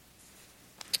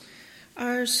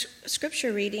Our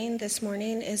scripture reading this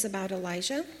morning is about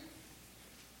Elijah.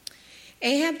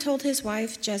 Ahab told his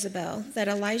wife Jezebel that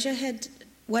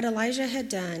what Elijah had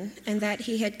done and that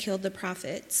he had killed the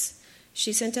prophets.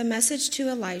 She sent a message to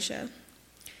Elijah.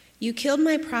 "You killed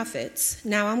my prophets,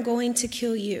 now I'm going to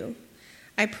kill you.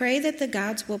 I pray that the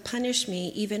gods will punish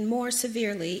me even more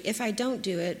severely if I don't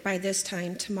do it by this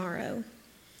time tomorrow."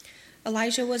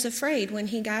 Elijah was afraid when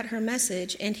he got her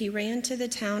message, and he ran to the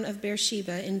town of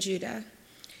Beersheba in Judah.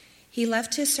 He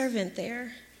left his servant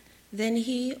there. Then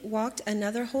he walked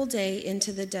another whole day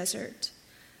into the desert.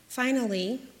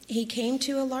 Finally, he came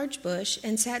to a large bush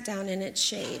and sat down in its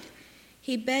shade.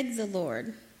 He begged the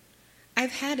Lord,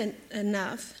 "I've had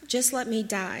enough. Just let me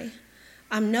die.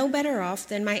 I'm no better off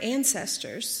than my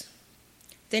ancestors."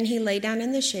 Then he lay down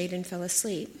in the shade and fell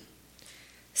asleep.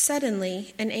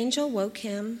 Suddenly, an angel woke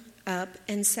him up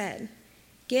and said,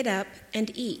 "Get up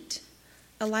and eat."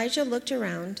 Elijah looked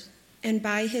around, and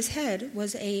by his head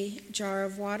was a jar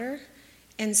of water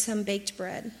and some baked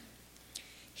bread.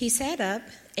 He sat up,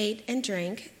 ate and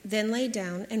drank, then lay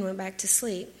down and went back to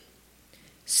sleep.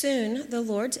 Soon the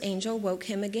Lord's angel woke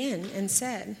him again and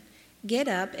said, "Get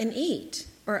up and eat,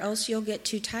 or else you'll get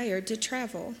too tired to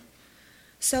travel."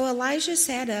 So Elijah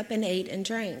sat up and ate and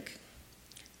drank.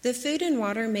 The food and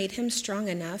water made him strong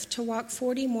enough to walk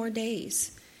 40 more days.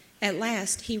 At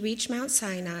last he reached Mount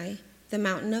Sinai, the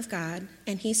mountain of God,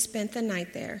 and he spent the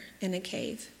night there in a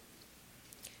cave.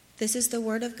 This is the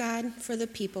word of God for the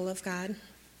people of God.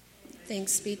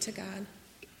 Thanks be to God.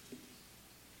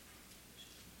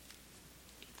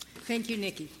 Thank you,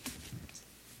 Nikki.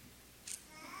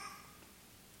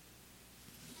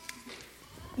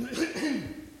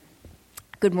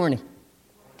 Good morning.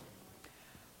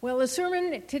 Well, the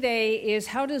sermon today is,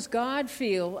 how does God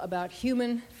feel about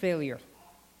human failure?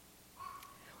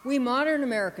 We modern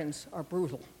Americans are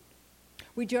brutal.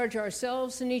 We judge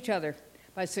ourselves and each other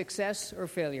by success or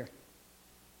failure.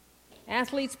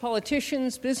 Athletes,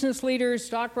 politicians, business leaders,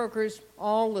 stockbrokers,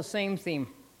 all the same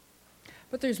theme.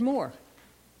 But there's more.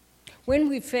 When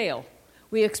we fail,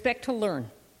 we expect to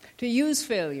learn, to use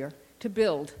failure to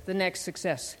build the next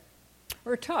success.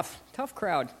 We're a tough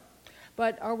crowd.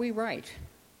 But are we right?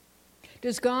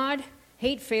 Does God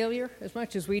hate failure as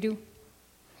much as we do?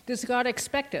 Does God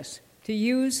expect us to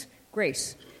use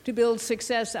grace to build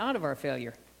success out of our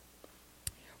failure?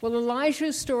 Well,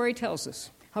 Elijah's story tells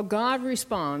us how God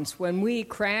responds when we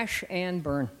crash and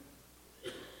burn.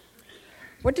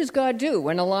 What does God do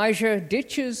when Elijah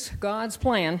ditches God's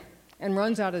plan and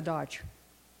runs out of Dodge?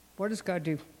 What does God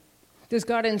do? Does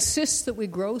God insist that we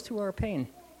grow through our pain?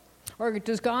 Or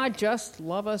does God just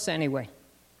love us anyway?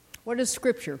 What does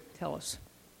Scripture tell us?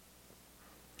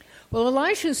 Well,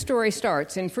 Elisha's story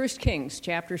starts in 1 Kings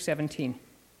chapter 17.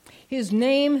 His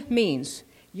name means,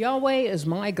 Yahweh is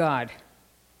my God.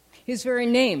 His very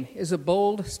name is a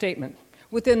bold statement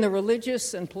within the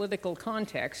religious and political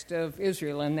context of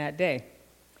Israel in that day.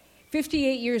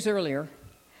 58 years earlier,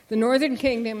 the northern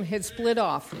kingdom had split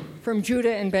off from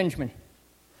Judah and Benjamin.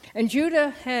 And Judah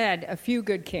had a few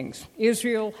good kings.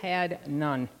 Israel had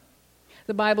none.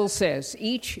 The Bible says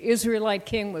each Israelite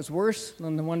king was worse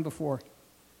than the one before.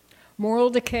 Moral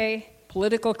decay,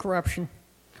 political corruption,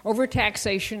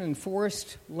 overtaxation, and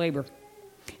forced labor.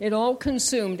 It all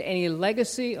consumed any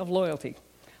legacy of loyalty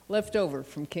left over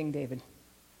from King David.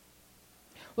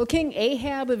 Well, King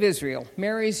Ahab of Israel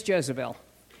marries Jezebel,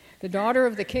 the daughter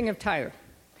of the king of Tyre,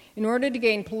 in order to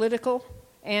gain political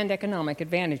and economic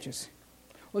advantages.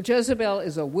 Well, Jezebel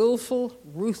is a willful,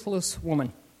 ruthless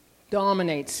woman.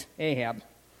 Dominates Ahab.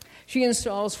 She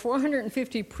installs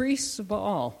 450 priests of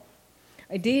Baal,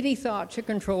 a deity thought to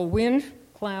control wind,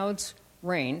 clouds,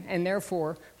 rain, and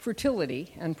therefore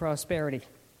fertility and prosperity.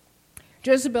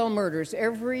 Jezebel murders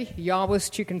every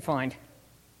Yahwist she can find.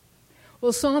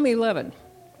 Well, Psalm 11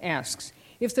 asks,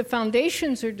 if the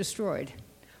foundations are destroyed,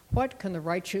 what can the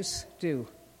righteous do?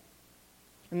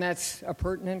 And that's a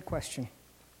pertinent question.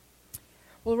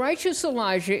 Well, righteous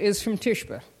Elijah is from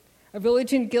Tishbe, a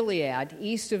village in Gilead,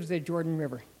 east of the Jordan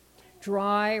River.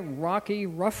 Dry, rocky,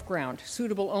 rough ground,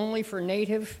 suitable only for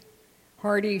native,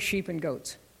 hardy sheep and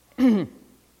goats.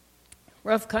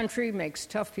 Rough country makes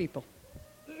tough people.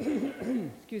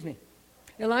 Excuse me.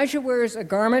 Elijah wears a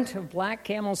garment of black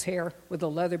camel's hair with a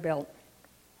leather belt.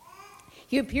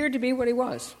 He appeared to be what he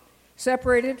was,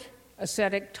 separated,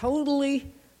 ascetic,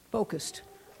 totally focused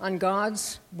on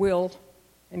God's will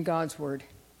and God's word.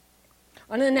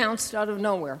 Unannounced out of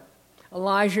nowhere,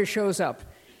 Elijah shows up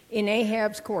in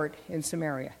Ahab's court in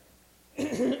Samaria.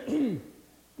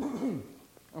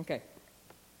 Okay.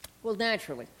 Well,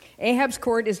 naturally, Ahab's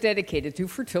court is dedicated to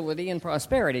fertility and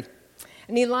prosperity.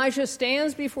 And Elijah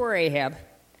stands before Ahab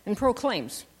and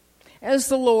proclaims, "As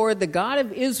the Lord, the God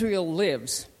of Israel,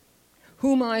 lives,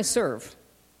 whom I serve,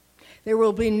 there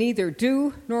will be neither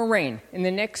dew nor rain in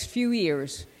the next few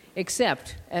years,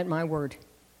 except at my word."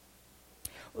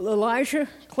 Well, Elijah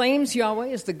claims Yahweh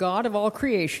is the God of all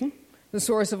creation, the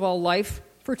source of all life,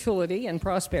 fertility, and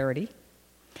prosperity.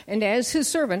 And as his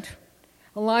servant,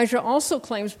 Elijah also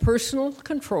claims personal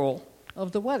control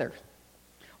of the weather.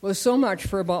 Well, so much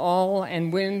for Baal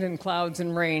and wind and clouds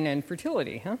and rain and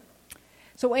fertility, huh?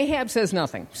 So Ahab says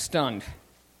nothing, stunned.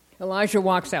 Elijah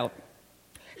walks out.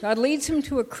 God leads him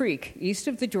to a creek east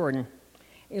of the Jordan.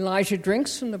 Elijah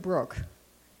drinks from the brook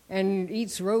and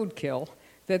eats roadkill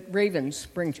that ravens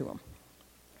bring to him.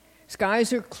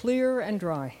 Skies are clear and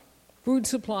dry. Food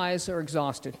supplies are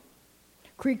exhausted.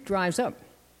 Creek dries up.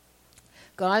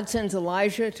 God sends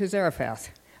Elijah to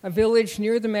Zarephath, a village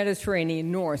near the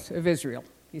Mediterranean north of Israel.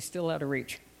 He's still out of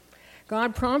reach.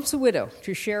 God prompts a widow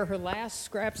to share her last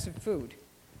scraps of food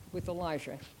with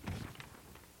Elijah.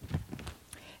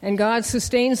 And God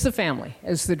sustains the family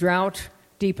as the drought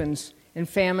deepens and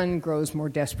famine grows more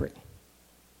desperate.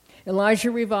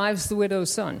 Elijah revives the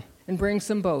widow's son and brings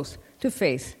them both to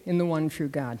faith in the one true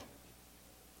God.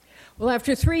 Well,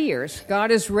 after 3 years, God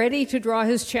is ready to draw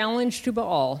his challenge to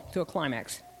Baal to a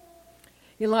climax.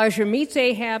 Elijah meets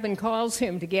Ahab and calls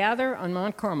him to gather on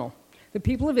Mount Carmel the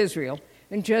people of Israel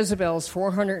and Jezebel's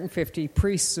 450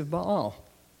 priests of Baal.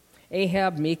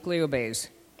 Ahab meekly obeys.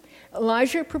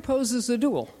 Elijah proposes a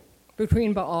duel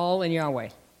between Baal and Yahweh.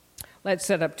 Let's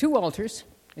set up 2 altars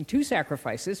and 2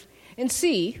 sacrifices and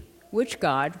see which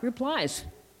God replies.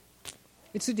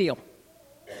 It's a deal.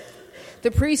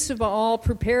 The priests of Baal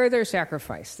prepare their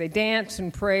sacrifice. They dance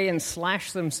and pray and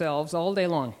slash themselves all day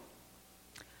long.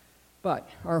 But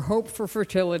our hope for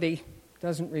fertility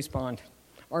doesn't respond.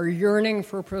 Our yearning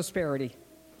for prosperity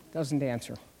doesn't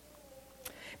answer.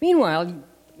 Meanwhile,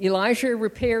 Elijah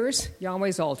repairs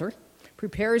Yahweh's altar,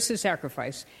 prepares his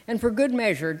sacrifice, and for good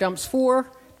measure dumps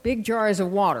 4 big jars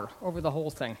of water over the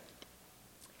whole thing.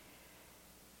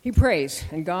 He prays,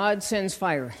 and God sends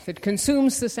fire that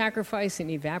consumes the sacrifice and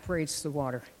evaporates the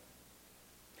water.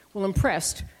 Well,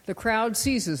 impressed, the crowd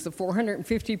seizes the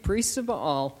 450 priests of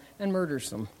Baal and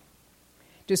murders them.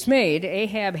 Dismayed,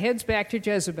 Ahab heads back to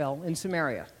Jezebel in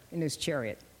Samaria in his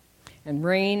chariot, and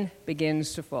rain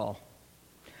begins to fall.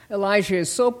 Elijah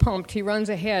is so pumped he runs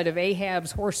ahead of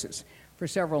Ahab's horses for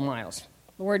several miles.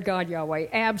 Lord God Yahweh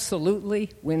absolutely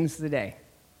wins the day.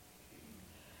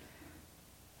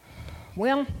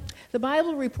 Well, the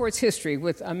Bible reports history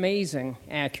with amazing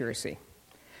accuracy.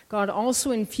 God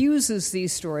also infuses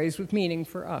these stories with meaning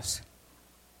for us.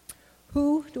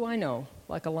 Who do I know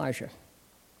like Elijah?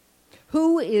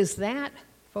 Who is that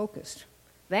focused,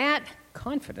 that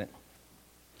confident?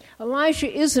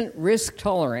 Elijah isn't risk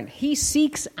tolerant. He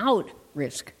seeks out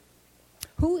risk.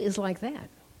 Who is like that?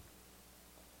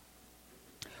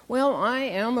 Well, I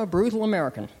am a brutal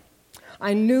American.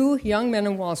 I knew young men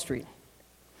on Wall Street.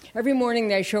 Every morning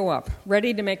they show up,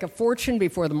 ready to make a fortune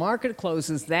before the market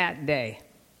closes that day.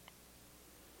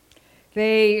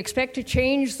 They expect to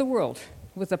change the world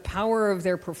with the power of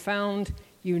their profound,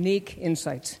 unique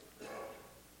insights.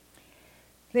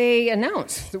 They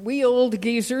announce that we old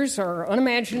geezers are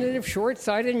unimaginative,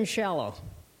 short-sighted, and shallow.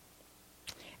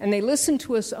 And they listen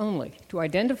to us only to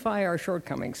identify our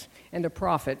shortcomings and to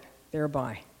profit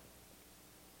thereby.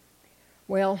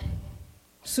 Well,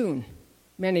 soon,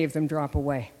 many of them drop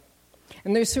away.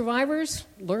 And their survivors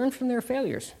learn from their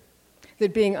failures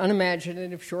that being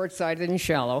unimaginative, short-sighted, and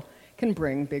shallow can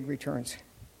bring big returns.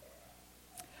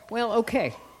 Well,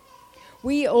 okay.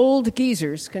 We old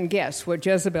geezers can guess what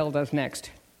Jezebel does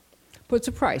next. Puts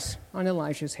a price on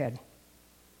Elijah's head.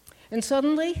 And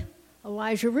suddenly,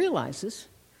 Elijah realizes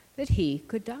that he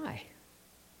could die.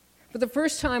 For the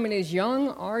first time in his young,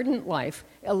 ardent life,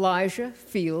 Elijah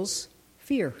feels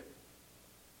fear.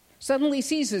 Suddenly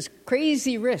sees his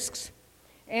crazy risks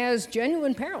as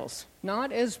genuine perils,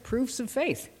 not as proofs of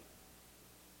faith.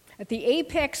 At the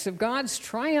apex of God's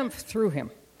triumph through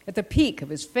him, at the peak of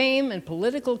his fame and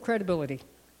political credibility,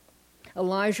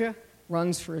 Elijah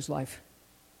runs for his life.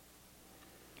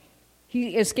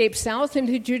 He escapes south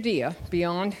into Judea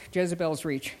beyond Jezebel's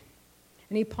reach.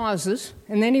 And he pauses,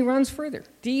 and then he runs further,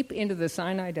 deep into the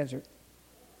Sinai desert.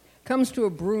 Comes to a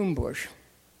broom bush,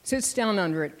 sits down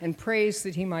under it, and prays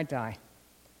that he might die.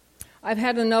 "I've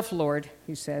had enough, Lord,"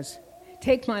 he says.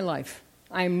 "Take my life.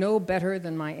 I am no better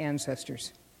than my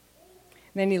ancestors."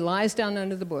 And then he lies down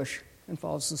under the bush and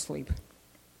falls asleep.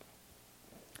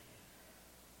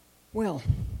 Well,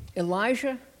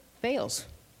 Elijah fails.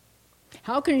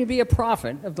 How can you be a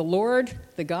prophet of the Lord,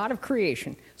 the God of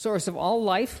creation, source of all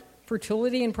life,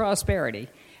 fertility, and prosperity,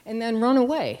 and then run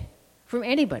away from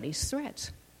anybody's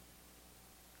threats.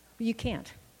 You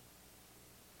can't.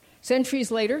 Centuries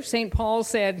later, St. Paul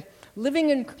said,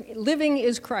 living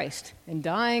is Christ, and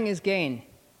dying is gain.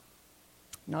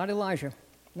 Not Elijah,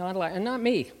 and not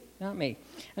me,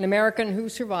 an American who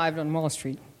survived on Wall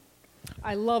Street.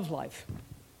 I love life.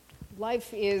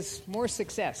 Life is more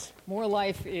success. More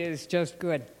life is just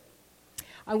good.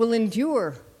 I will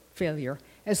endure failure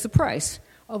as the price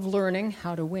of learning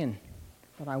how to win.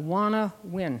 But I want to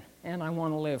win, and I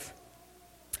want to live.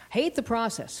 Hate the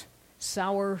process,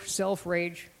 sour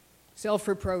self-rage,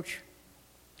 self-reproach,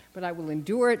 but I will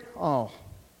endure it all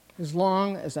as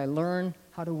long as I learn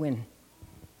how to win.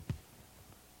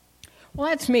 Well,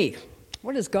 that's me.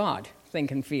 What does God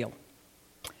think and feel?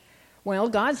 Well,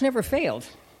 God's never failed,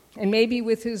 and maybe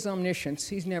with his omniscience,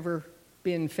 he's never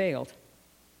been failed.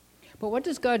 But what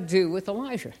does God do with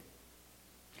Elijah?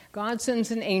 God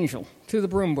sends an angel to the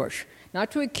broom bush, not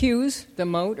to accuse,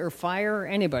 demote, or fire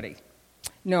anybody.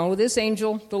 No, this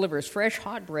angel delivers fresh,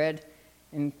 hot bread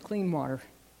and clean water.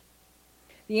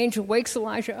 The angel wakes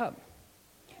Elijah up,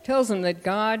 tells him that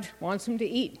God wants him to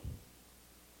eat.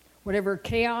 Whatever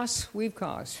chaos we've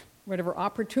caused, whatever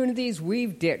opportunities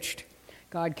we've ditched,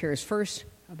 God cares first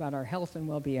about our health and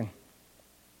well-being.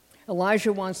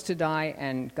 Elijah wants to die,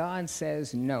 and God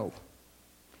says no.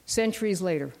 Centuries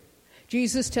later,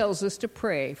 Jesus tells us to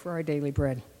pray for our daily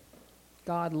bread.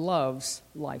 God loves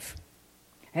life.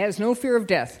 Has no fear of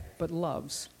death, but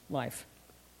loves life.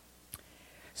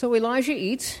 So Elijah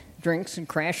eats, drinks, and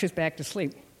crashes back to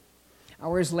sleep.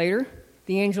 Hours later,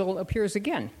 the angel appears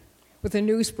again with a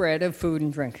new spread of food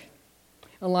and drink.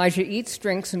 Elijah eats,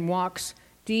 drinks, and walks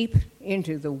deep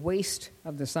into the waste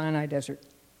of the Sinai desert.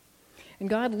 And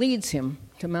God leads him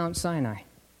to Mount Sinai.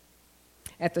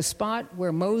 At the spot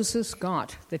where Moses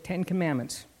got the Ten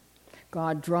Commandments,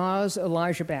 God draws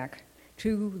Elijah back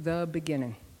to the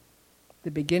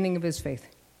beginning of his faith.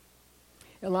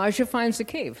 Elijah finds a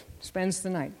cave, spends the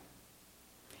night.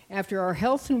 After our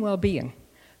health and well-being,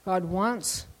 God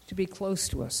wants to be close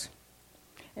to us.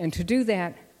 And to do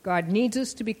that, God needs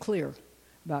us to be clear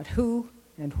about who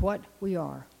and what we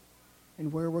are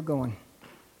and where we're going.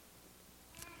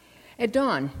 At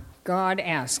dawn, God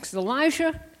asks,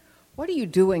 Elijah, what are you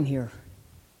doing here?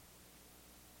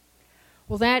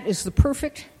 Well, that is the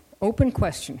perfect open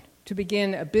question to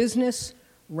begin a business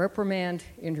reprimand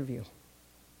interview.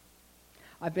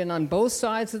 I've been on both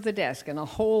sides of the desk in a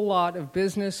whole lot of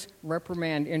business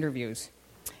reprimand interviews.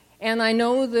 And I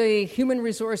know the human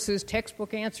resources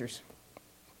textbook answers.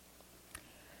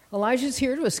 Elijah's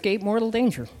here to escape mortal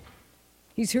danger.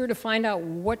 He's here to find out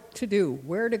what to do,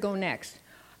 where to go next,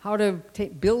 how to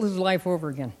build his life over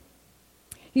again.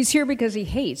 He's here because he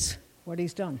hates what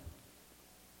he's done.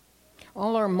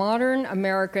 All our modern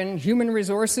American human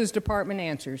resources department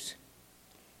answers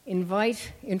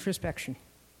invite introspection,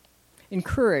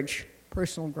 encourage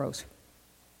personal growth.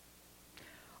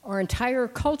 Our entire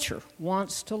culture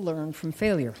wants to learn from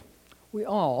failure. We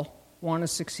all want to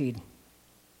succeed.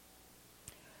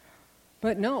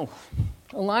 But no,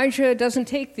 Elijah doesn't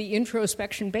take the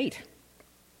introspection bait.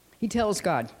 He tells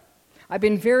God, I've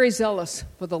been very zealous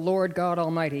for the Lord God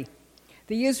Almighty.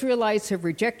 The Israelites have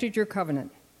rejected your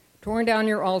covenant, torn down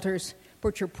your altars,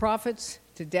 put your prophets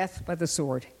to death by the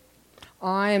sword.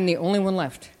 I am the only one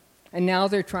left, and now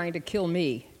they're trying to kill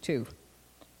me too.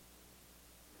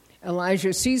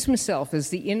 Elijah sees himself as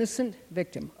the innocent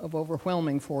victim of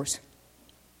overwhelming force.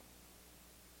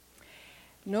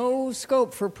 No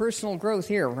scope for personal growth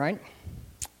here, right?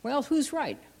 Well, who's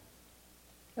right?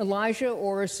 Elijah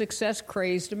or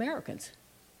success-crazed Americans?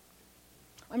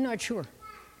 I'm not sure.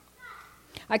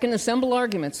 I can assemble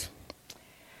arguments.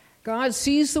 God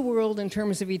sees the world in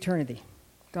terms of eternity.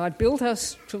 God built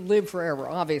us to live forever,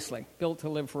 obviously, built to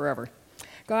live forever.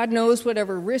 God knows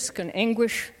whatever risk and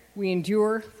anguish we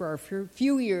endure for our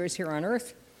few years here on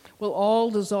earth will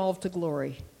all dissolve to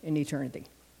glory in eternity.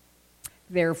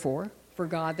 Therefore, for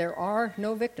God, there are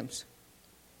no victims.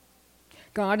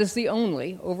 God is the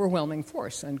only overwhelming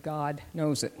force, and God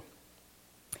knows it.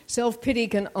 Self-pity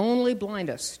can only blind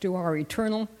us to our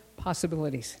eternal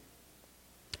possibilities.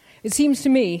 It seems to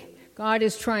me God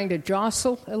is trying to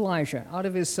jostle Elijah out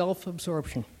of his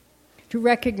self-absorption, to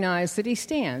recognize that he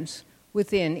stands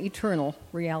within eternal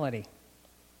reality.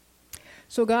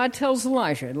 So God tells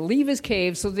Elijah to leave his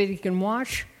cave so that he can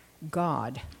watch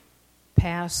God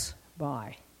pass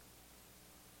by.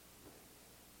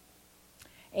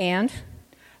 And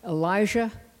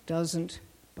Elijah doesn't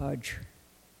budge.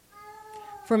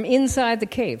 From inside the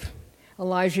cave,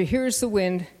 Elijah hears the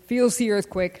wind, feels the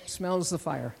earthquake, smells the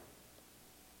fire.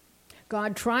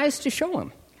 God tries to show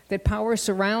him that power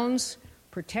surrounds,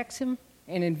 protects him,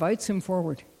 and invites him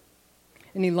forward.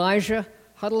 And Elijah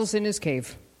huddles in his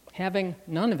cave, having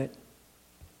none of it.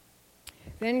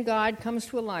 Then God comes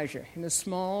to Elijah in a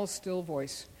small, still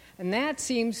voice, and that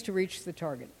seems to reach the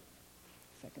target.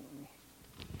 Second,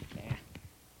 yeah.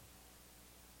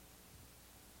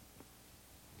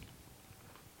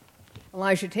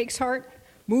 Elijah takes heart,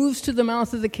 moves to the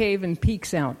mouth of the cave, and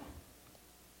peeks out.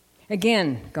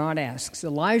 Again, God asks,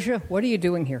 Elijah, what are you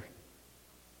doing here?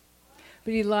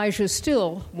 But Elijah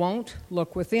still won't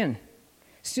look within,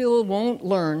 still won't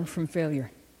learn from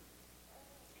failure.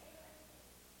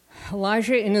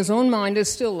 Elijah, in his own mind, is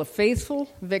still a faithful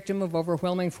victim of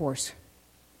overwhelming force.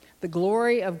 The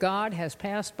glory of God has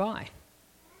passed by,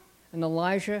 and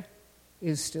Elijah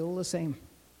is still the same.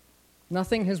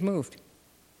 Nothing has moved.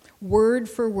 Word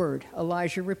for word,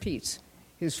 Elijah repeats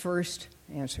his first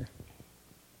answer.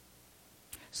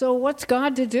 So what's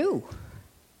God to do?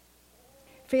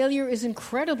 Failure is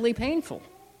incredibly painful.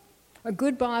 A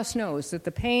good boss knows that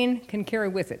the pain can carry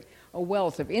with it a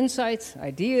wealth of insights,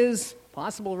 ideas,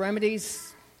 possible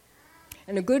remedies.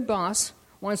 And a good boss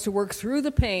wants to work through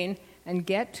the pain and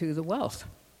get to the wealth.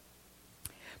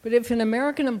 But if an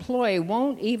American employee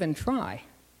won't even try,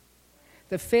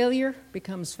 the failure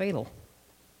becomes fatal.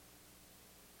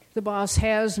 The boss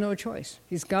has no choice.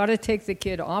 He's got to take the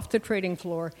kid off the trading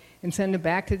floor and send him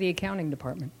back to the accounting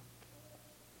department.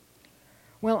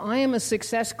 Well, I am a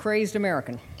success-crazed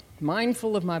American,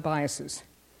 mindful of my biases.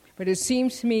 But it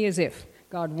seems to me as if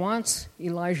God wants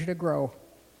Elijah to grow,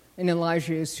 and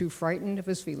Elijah is too frightened of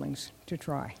his feelings to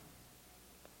try.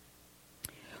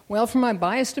 Well, from my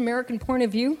biased American point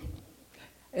of view,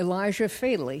 Elijah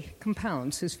fatally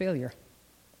compounds his failure.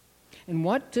 And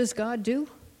what does God do?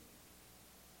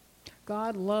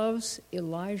 God loves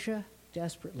Elijah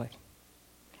desperately.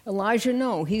 Elijah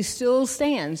knows he still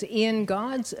stands in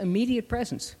God's immediate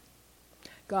presence.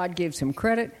 God gives him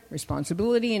credit,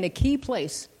 responsibility, and a key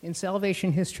place in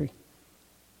salvation history.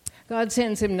 God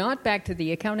sends him not back to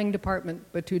the accounting department,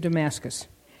 but to Damascus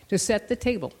to set the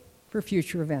table for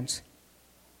future events.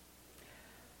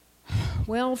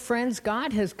 Well, friends,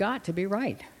 God has got to be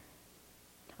right.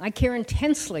 I care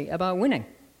intensely about winning.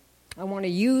 I want to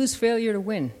use failure to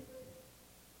win.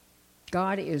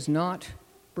 God is not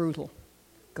brutal.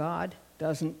 God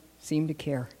doesn't seem to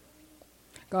care.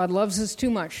 God loves us too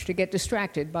much to get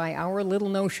distracted by our little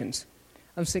notions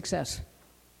of success.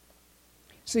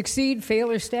 Succeed, fail,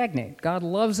 or stagnate. God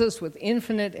loves us with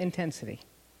infinite intensity.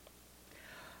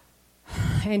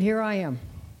 And here I am.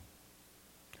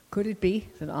 Could it be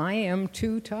that I am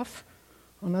too tough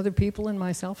on other people and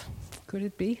myself? Could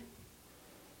it be?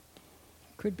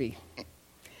 Could be.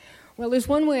 Well, there's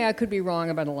one way I could be wrong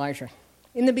about Elijah.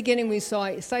 In the beginning, we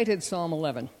cited Psalm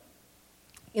 11.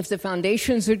 If the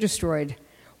foundations are destroyed,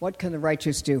 what can the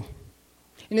righteous do?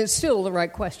 And it's still the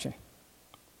right question.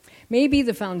 Maybe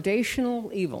the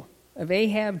foundational evil of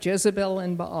Ahab, Jezebel,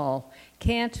 and Baal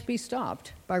can't be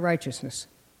stopped by righteousness.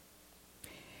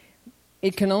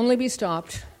 It can only be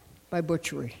stopped by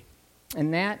butchery,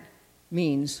 and that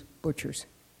means butchers.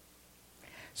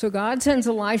 So God sends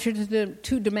Elijah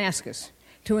to Damascus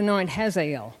to anoint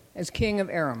Hazael as king of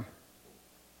Aram.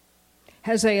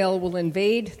 Hazael will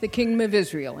invade the kingdom of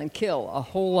Israel and kill a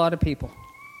whole lot of people.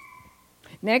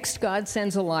 Next, God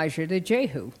sends Elijah to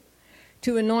Jehu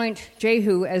to anoint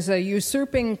Jehu as a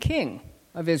usurping king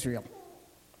of Israel.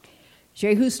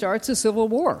 Jehu starts a civil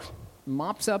war,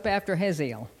 mops up after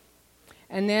Hazael.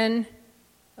 And then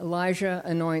Elijah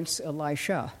anoints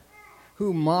Elisha,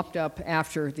 who mopped up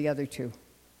after the other two.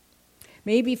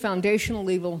 Maybe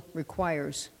foundational evil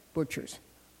requires butchers.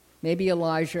 Maybe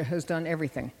Elijah has done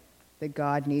everything that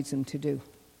God needs him to do.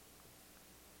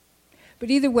 But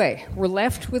either way, we're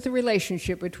left with a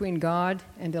relationship between God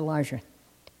and Elijah.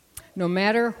 No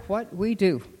matter what we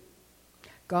do,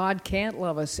 God can't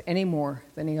love us any more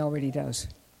than he already does.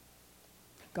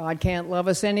 God can't love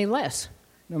us any less,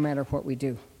 no matter what we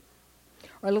do.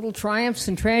 Our little triumphs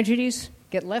and tragedies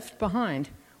get left behind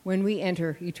when we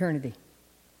enter eternity.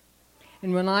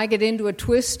 And when I get into a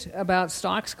twist about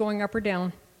stocks going up or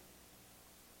down,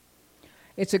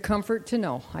 it's a comfort to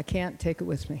know I can't take it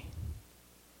with me.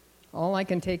 All I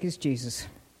can take is Jesus,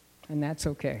 and that's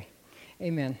okay.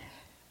 Amen.